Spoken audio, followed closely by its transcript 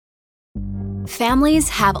Families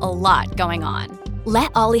have a lot going on.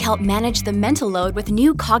 Let Ollie help manage the mental load with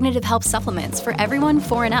new cognitive help supplements for everyone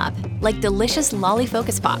 4 and up, like delicious Lolly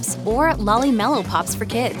Focus Pops or Lolly Mellow Pops for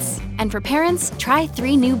kids. And for parents, try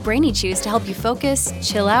 3 new Brainy Chews to help you focus,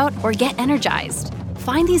 chill out, or get energized.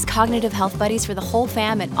 Find these cognitive health buddies for the whole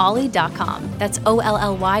fam at ollie.com. That's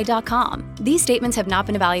OLLY.com. These statements have not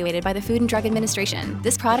been evaluated by the Food and Drug Administration.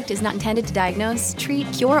 This product is not intended to diagnose, treat,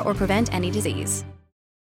 cure, or prevent any disease.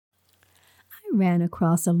 I ran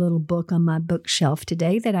across a little book on my bookshelf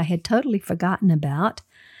today that I had totally forgotten about,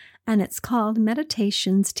 and it's called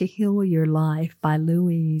Meditations to Heal Your Life by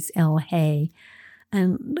Louise L. Hay.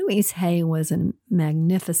 And Louise Hay was a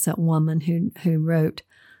magnificent woman who wrote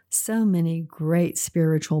so many great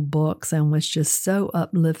spiritual books and was just so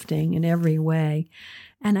uplifting in every way.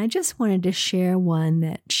 And I just wanted to share one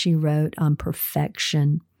that she wrote on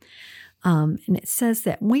perfection. And it says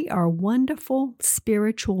that we are wonderful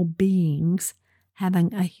spiritual beings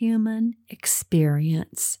having a human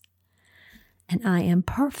experience. And I am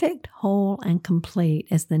perfect, whole, and complete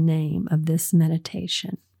is the name of this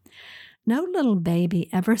meditation. No little baby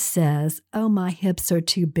ever says, "Oh, my hips are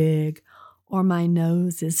too big," or "my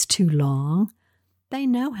nose is too long." They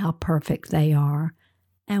know how perfect they are.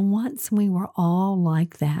 And once we were all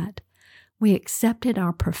like that, we accepted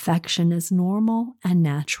our perfection as normal and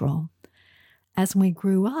natural. As we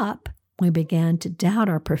grew up, we began to doubt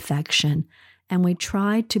our perfection, and we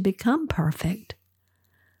tried to become perfect.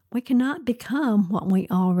 We cannot become what we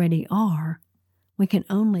already are. We can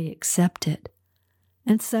only accept it.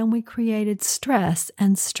 And so we created stress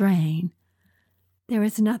and strain. There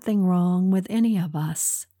is nothing wrong with any of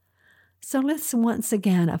us. So let's once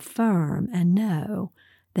again affirm and know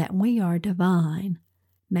that we are divine,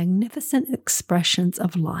 magnificent expressions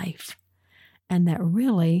of life, and that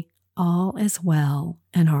really all is well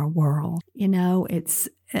in our world.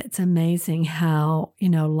 It's amazing how,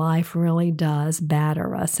 life really does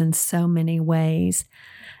batter us in so many ways.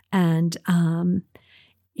 And,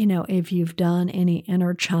 if you've done any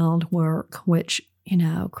inner child work, which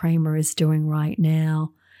Kramer is doing right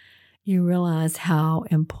now, you realize how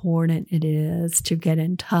important it is to get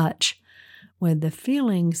in touch with the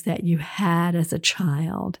feelings that you had as a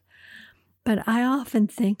child. But I often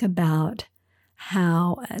think about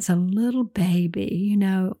how as a little baby,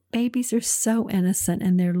 babies are so innocent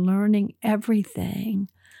and they're learning everything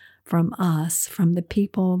from us, from the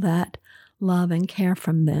people that love and care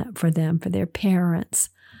for their parents,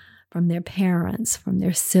 from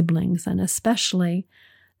their siblings, and especially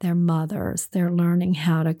their mothers. They're learning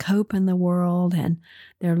how to cope in the world, and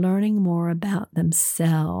they're learning more about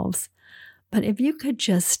themselves. But if you could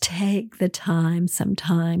just take the time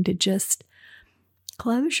sometime to just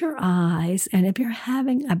close your eyes, and if you're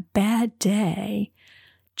having a bad day,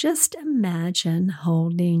 just imagine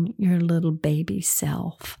holding your little baby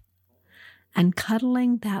self and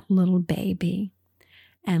cuddling that little baby,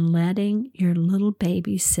 and letting your little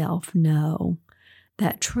baby self know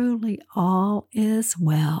that truly all is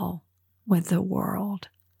well with the world,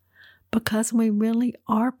 because we really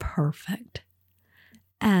are perfect.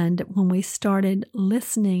 And when we started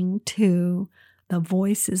listening to the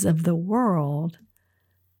voices of the world,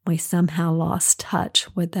 we somehow lost touch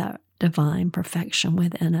with that divine perfection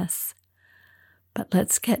within us. But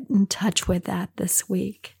let's get in touch with that this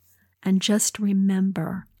week, and just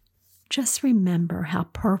remember how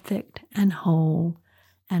perfect and whole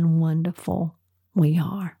and wonderful we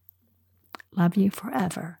are. Love you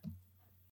forever.